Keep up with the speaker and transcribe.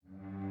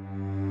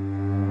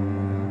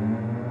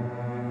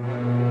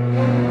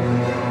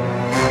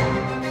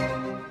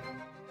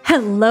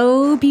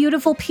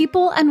Beautiful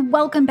people, and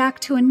welcome back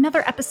to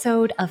another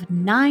episode of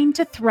 9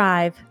 to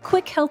Thrive,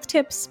 quick health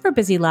tips for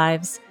busy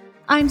lives.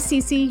 I'm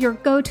Cece, your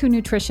go-to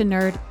nutrition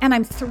nerd, and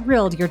I'm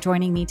thrilled you're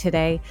joining me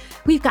today.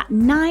 We've got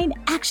 9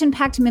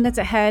 action-packed minutes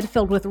ahead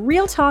filled with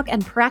real talk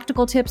and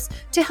practical tips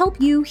to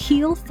help you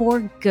heal for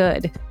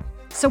good.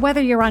 So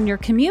whether you're on your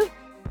commute,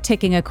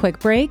 taking a quick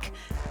break,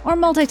 or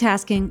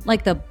multitasking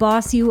like the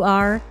boss you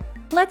are,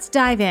 let's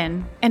dive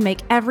in and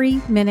make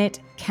every minute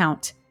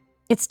count.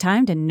 It's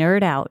time to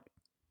nerd out.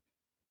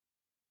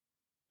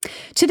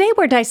 Today,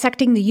 we're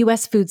dissecting the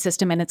U.S. food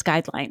system and its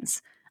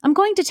guidelines. I'm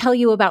going to tell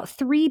you about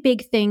 3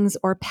 big things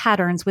or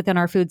patterns within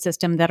our food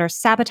system that are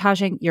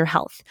sabotaging your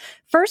health.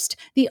 First,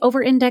 the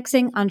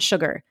over-indexing on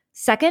sugar.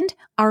 Second,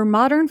 our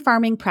modern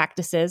farming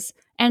practices.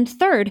 And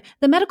third,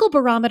 the medical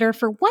barometer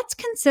for what's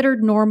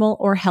considered normal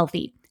or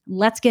healthy.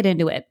 Let's get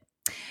into it.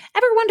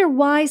 Ever wonder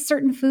why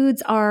certain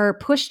foods are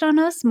pushed on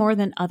us more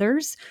than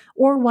others?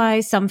 Or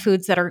why some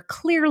foods that are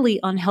clearly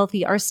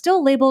unhealthy are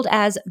still labeled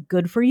as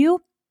good for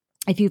you?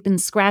 If you've been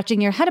scratching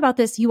your head about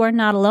this, you are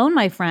not alone,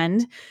 my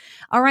friend.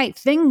 All right,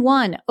 thing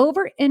 1,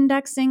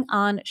 over-indexing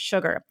on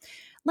sugar.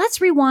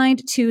 Let's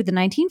rewind to the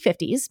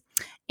 1950s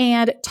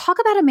and talk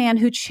about a man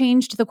who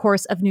changed the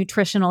course of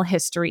nutritional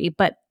history,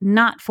 but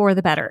not for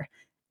the better.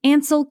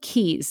 Ancel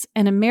Keys,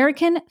 an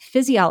American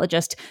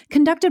physiologist,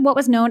 conducted what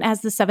was known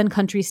as the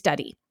 7-country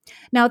study.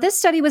 Now, this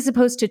study was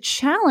supposed to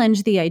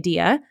challenge the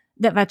idea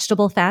that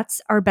vegetable fats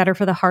are better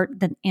for the heart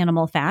than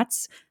animal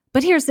fats.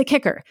 But here's the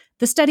kicker.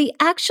 The study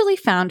actually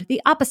found the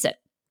opposite.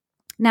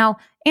 Now,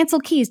 Ancel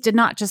Keys did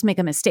not just make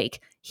a mistake.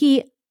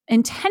 He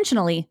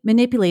intentionally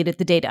manipulated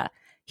the data.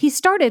 He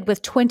started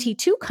with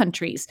 22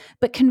 countries,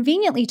 but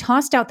conveniently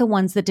tossed out the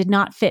ones that did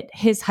not fit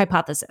his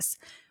hypothesis.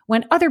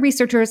 When other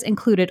researchers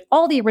included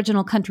all the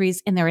original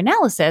countries in their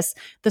analysis,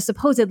 the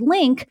supposed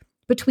link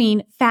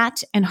between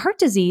fat and heart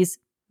disease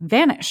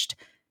vanished.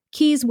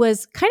 Keys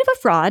was kind of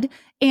a fraud,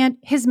 and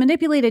his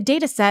manipulated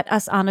data set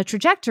us on a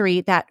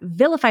trajectory that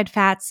vilified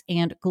fats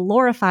and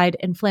glorified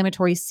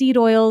inflammatory seed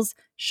oils,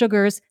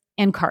 sugars,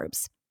 and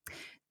carbs.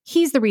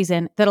 He's the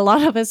reason that a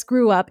lot of us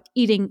grew up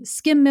eating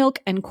skim milk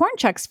and corn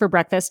checks for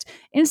breakfast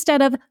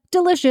instead of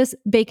delicious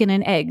bacon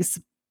and eggs.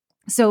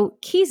 So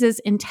Keys's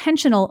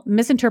intentional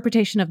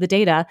misinterpretation of the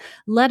data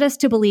led us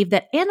to believe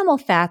that animal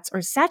fats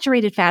or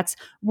saturated fats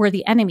were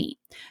the enemy.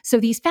 So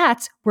these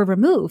fats were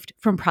removed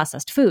from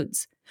processed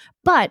foods.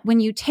 But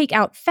when you take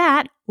out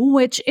fat,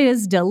 which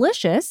is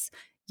delicious,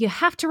 you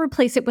have to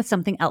replace it with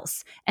something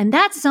else. And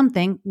that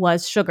something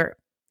was sugar.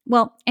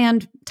 Well,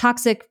 and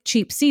toxic,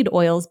 cheap seed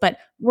oils, but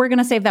we're going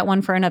to save that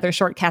one for another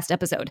shortcast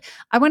episode.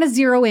 I want to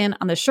zero in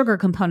on the sugar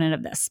component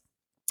of this.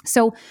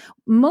 So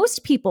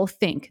most people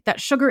think that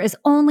sugar is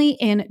only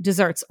in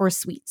desserts or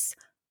sweets.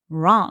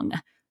 Wrong.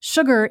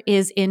 Sugar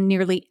is in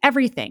nearly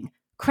everything.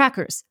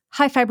 Crackers,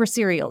 high-fiber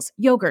cereals,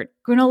 yogurt,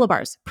 granola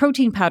bars,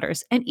 protein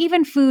powders, and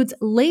even foods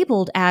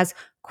labeled as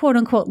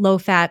quote-unquote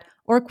low-fat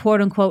or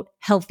quote-unquote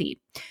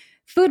healthy.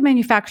 Food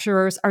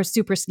manufacturers are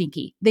super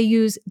sneaky. They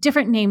use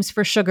different names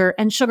for sugar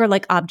and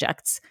sugar-like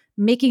objects,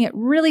 making it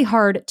really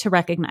hard to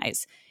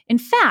recognize. In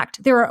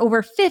fact, there are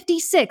over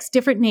 56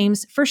 different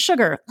names for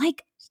sugar,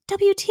 like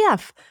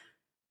WTF.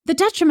 The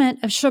detriment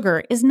of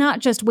sugar is not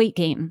just weight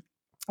gain.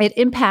 It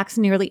impacts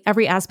nearly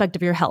every aspect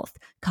of your health: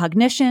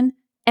 cognition,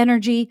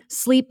 energy,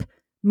 sleep,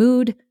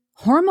 mood,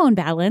 hormone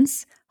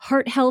balance,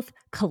 heart health,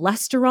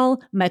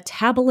 cholesterol,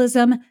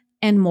 metabolism,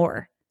 and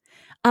more.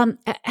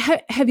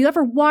 Have you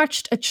ever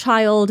watched a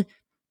child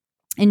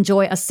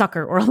enjoy a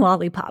sucker or a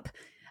lollipop?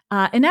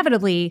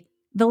 Inevitably,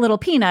 the little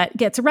peanut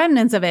gets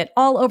remnants of it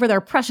all over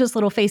their precious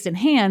little face and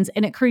hands,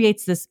 and it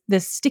creates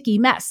this sticky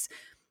mess.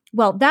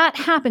 Well, that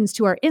happens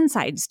to our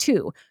insides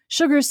too.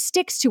 Sugar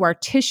sticks to our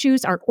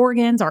tissues, our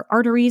organs, our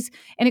arteries,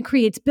 and it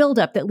creates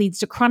buildup that leads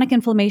to chronic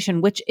inflammation,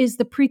 which is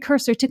the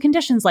precursor to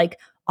conditions like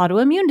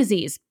autoimmune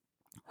disease,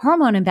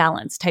 hormone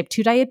imbalance, type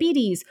 2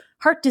 diabetes,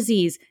 heart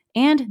disease,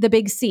 and the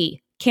big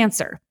C,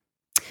 cancer.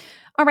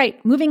 All right,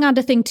 moving on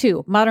to thing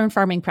 2, modern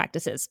farming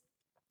practices.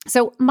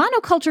 So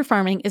monoculture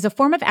farming is a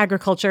form of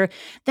agriculture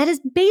that is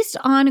based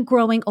on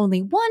growing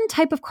only one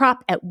type of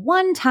crop at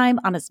one time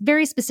on a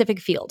very specific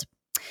field.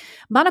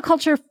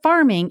 Monoculture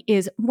farming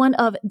is one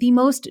of the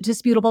most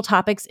disputable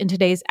topics in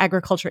today's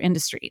agriculture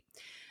industry.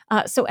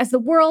 So as the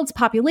world's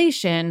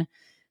population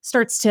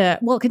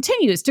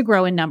continues to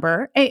grow in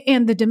number,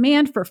 and the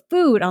demand for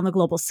food on the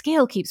global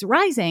scale keeps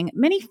rising,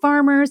 many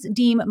farmers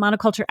deem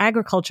monoculture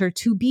agriculture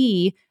to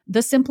be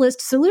the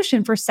simplest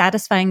solution for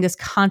satisfying this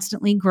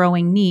constantly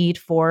growing need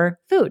for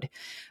food.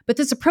 But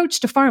this approach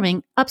to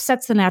farming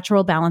upsets the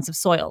natural balance of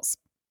soils.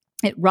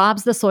 It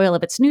robs the soil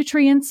of its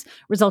nutrients,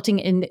 resulting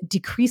in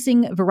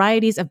decreasing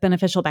varieties of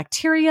beneficial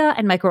bacteria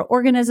and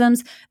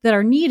microorganisms that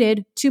are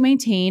needed to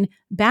maintain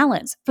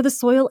balance for the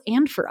soil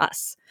and for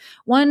us.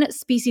 One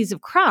species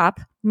of crop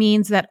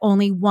means that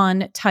only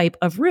one type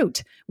of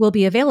root will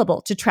be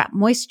available to trap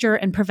moisture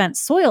and prevent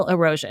soil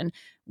erosion,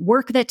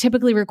 work that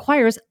typically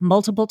requires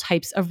multiple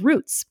types of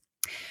roots.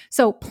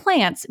 So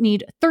plants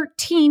need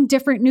 13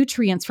 different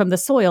nutrients from the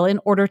soil in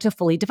order to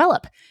fully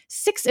develop.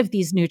 6 of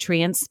these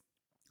nutrients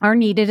are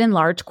needed in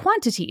large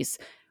quantities.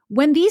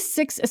 When these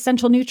 6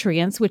 essential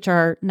nutrients, which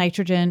are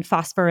nitrogen,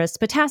 phosphorus,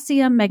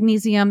 potassium,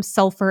 magnesium,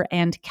 sulfur,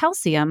 and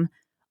calcium,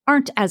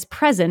 aren't as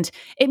present,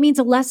 it means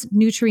a less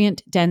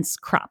nutrient-dense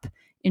crop.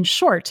 In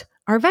short,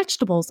 our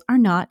vegetables are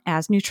not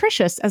as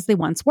nutritious as they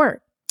once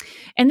were.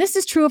 And this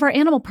is true of our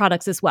animal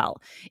products as well.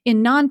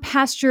 In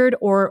non-pastured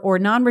or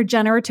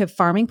non-regenerative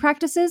farming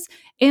practices,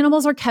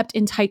 animals are kept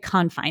in tight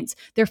confines.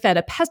 They're fed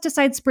a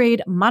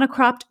pesticide-sprayed,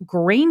 monocropped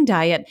grain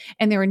diet,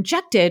 and they're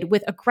injected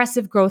with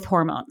aggressive growth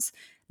hormones.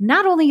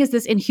 Not only is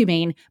this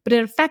inhumane, but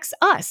it affects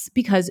us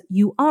because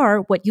you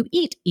are what you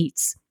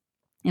eats.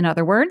 In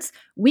other words,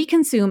 we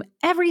consume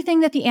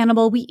everything that the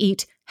animal we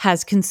eat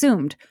has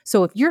consumed.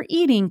 So if you're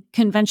eating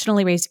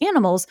conventionally raised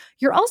animals,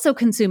 you're also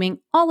consuming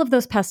all of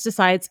those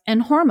pesticides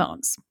and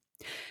hormones.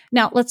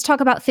 Now, let's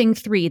talk about thing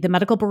 3, the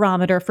medical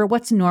barometer for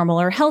what's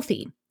normal or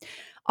healthy.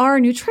 Our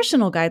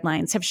nutritional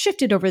guidelines have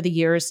shifted over the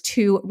years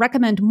to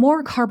recommend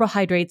more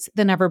carbohydrates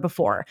than ever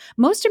before.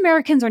 Most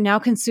Americans are now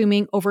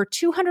consuming over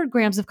 200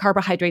 grams of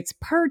carbohydrates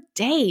per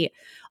day.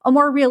 A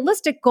more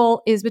realistic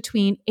goal is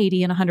between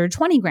 80 and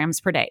 120 grams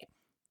per day.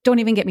 Don't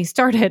even get me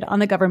started on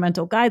the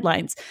governmental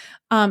guidelines.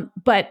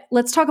 But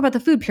let's talk about the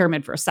food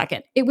pyramid for a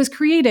second. It was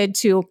created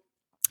to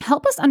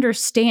help us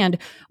understand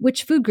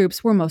which food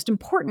groups were most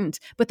important.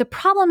 But the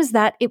problem is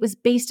that it was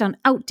based on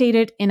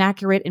outdated,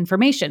 inaccurate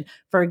information.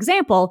 For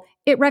example,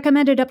 it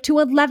recommended up to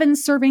 11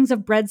 servings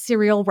of bread,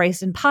 cereal,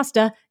 rice, and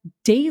pasta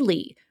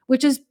daily,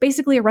 which is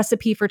basically a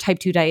recipe for type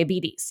 2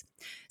 diabetes.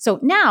 So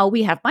now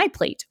we have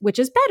MyPlate, which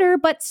is better,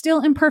 but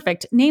still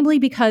imperfect, namely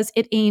because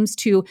it aims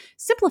to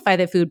simplify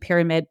the food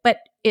pyramid, but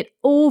it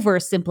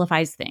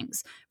oversimplifies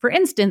things. For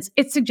instance,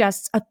 it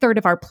suggests a third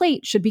of our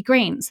plate should be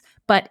grains,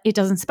 but it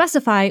doesn't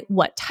specify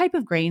what type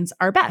of grains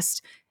are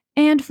best.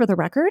 And for the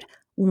record,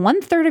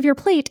 1/3 of your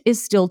plate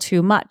is still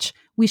too much.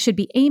 We should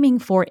be aiming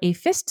for a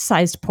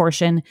fist-sized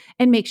portion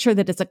and make sure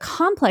that it's a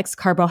complex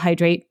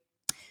carbohydrate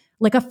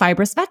like a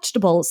fibrous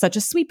vegetable such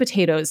as sweet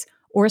potatoes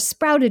or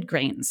sprouted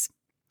grains.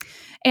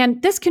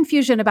 And this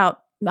confusion about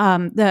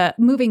the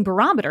moving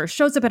barometer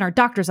shows up in our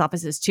doctor's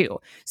offices too.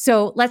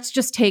 So let's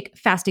just take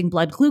fasting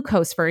blood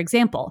glucose, for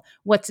example.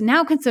 What's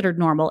now considered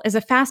normal is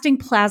a fasting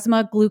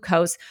plasma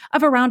glucose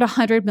of around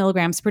 100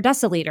 milligrams per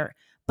deciliter.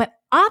 But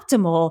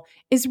optimal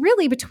is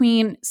really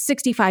between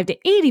 65 to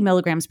 80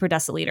 milligrams per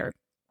deciliter.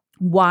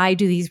 Why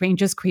do these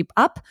ranges creep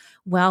up?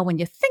 Well, when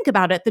you think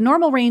about it, the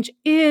normal range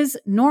is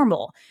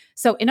normal.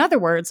 So in other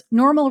words,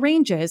 normal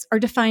ranges are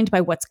defined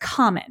by what's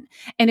common.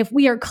 And if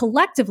we are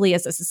collectively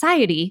as a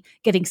society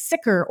getting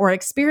sicker or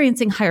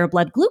experiencing higher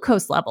blood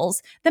glucose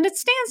levels, then it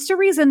stands to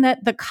reason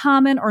that the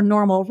common or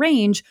normal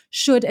range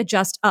should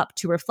adjust up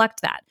to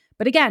reflect that.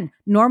 But again,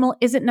 normal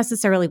isn't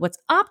necessarily what's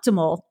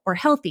optimal or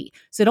healthy.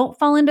 So don't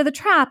fall into the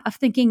trap of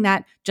thinking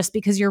that just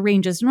because your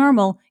range is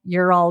normal,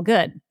 you're all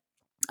good.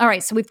 All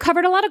right, so we've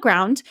covered a lot of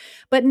ground,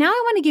 but now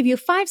I want to give you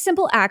 5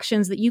 simple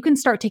actions that you can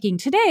start taking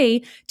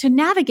today to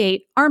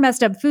navigate our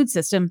messed up food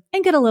system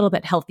and get a little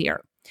bit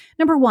healthier.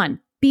 Number 1,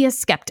 be a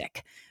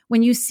skeptic.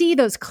 When you see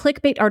those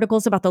clickbait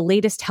articles about the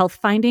latest health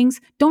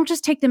findings, don't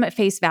just take them at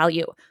face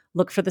value.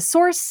 Look for the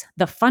source,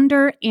 the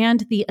funder,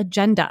 and the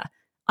agenda.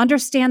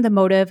 Understand the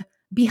motive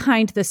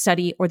behind the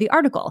study or the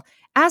article.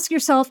 Ask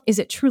yourself, is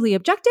it truly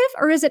objective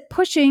or is it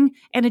pushing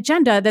an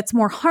agenda that's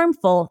more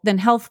harmful than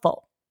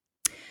healthful?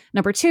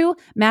 Number 2,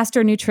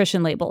 master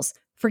nutrition labels.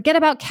 Forget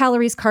about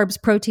calories,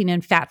 carbs, protein,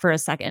 and fat for a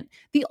second.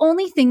 The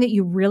only thing that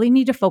you really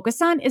need to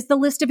focus on is the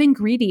list of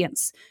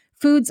ingredients.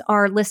 Foods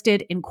are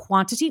listed in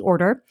quantity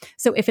order.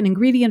 So if an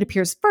ingredient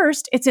appears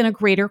first, it's in a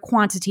greater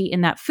quantity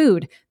in that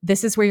food.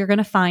 This is where you're going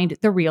to find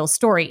the real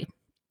story.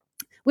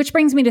 Which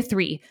brings me to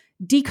 3,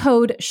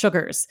 decode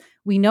sugars.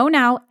 We know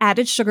now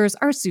added sugars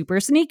are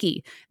super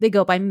sneaky. They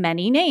go by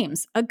many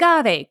names: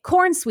 agave,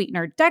 corn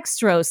sweetener,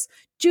 dextrose,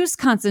 juice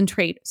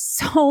concentrate,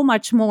 so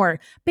much more.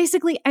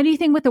 Basically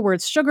anything with the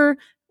words sugar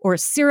or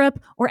syrup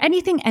or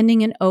anything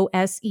ending in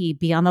OSE,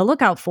 be on the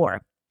lookout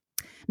for.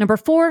 Number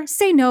 4,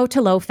 say no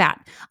to low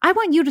fat. I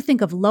want you to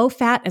think of low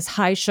fat as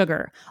high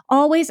sugar.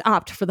 Always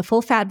opt for the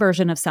full fat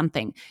version of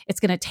something. It's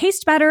going to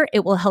taste better.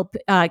 It will help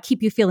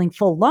keep you feeling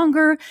full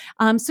longer.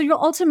 So you'll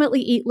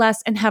ultimately eat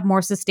less and have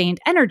more sustained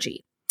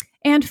energy.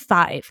 And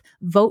 5,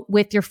 vote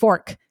with your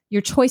fork.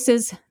 Your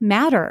choices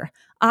matter.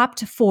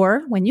 Opt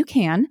for, when you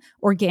can,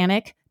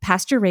 organic,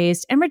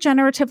 pasture-raised, and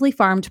regeneratively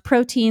farmed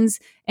proteins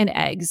and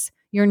eggs.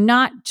 You're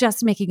not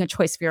just making a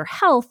choice for your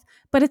health,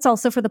 but it's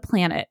also for the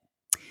planet.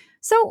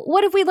 So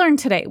what have we learned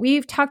today?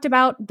 We've talked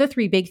about the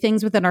 3 big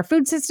things within our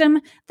food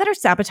system that are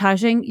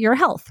sabotaging your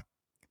health: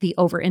 the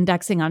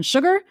over-indexing on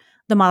sugar,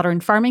 the modern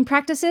farming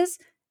practices,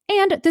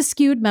 and the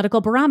skewed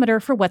medical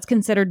barometer for what's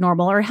considered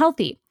normal or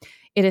healthy.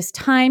 It is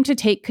time to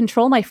take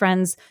control, my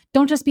friends.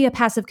 Don't just be a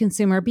passive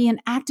consumer, be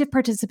an active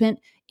participant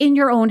in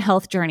your own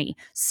health journey.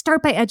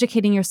 Start by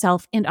educating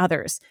yourself and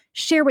others.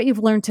 Share what you've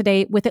learned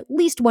today with at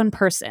least one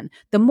person.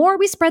 The more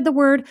we spread the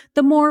word,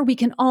 the more we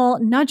can all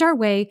nudge our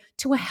way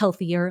to a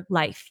healthier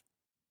life.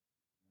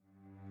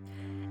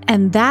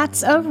 And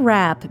that's a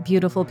wrap,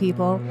 beautiful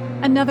people.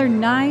 Another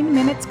 9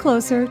 minutes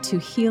closer to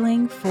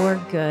healing for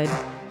good.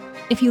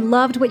 If you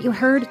loved what you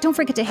heard, don't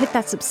forget to hit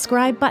that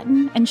subscribe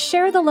button and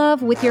share the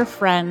love with your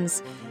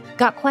friends.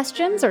 Got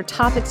questions or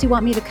topics you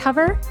want me to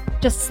cover?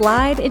 Just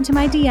slide into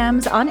my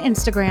DMs on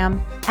Instagram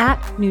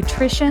at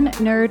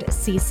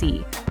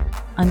NutritionNerdCC.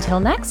 Until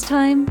next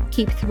time,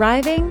 keep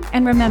thriving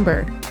and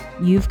remember,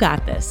 you've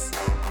got this.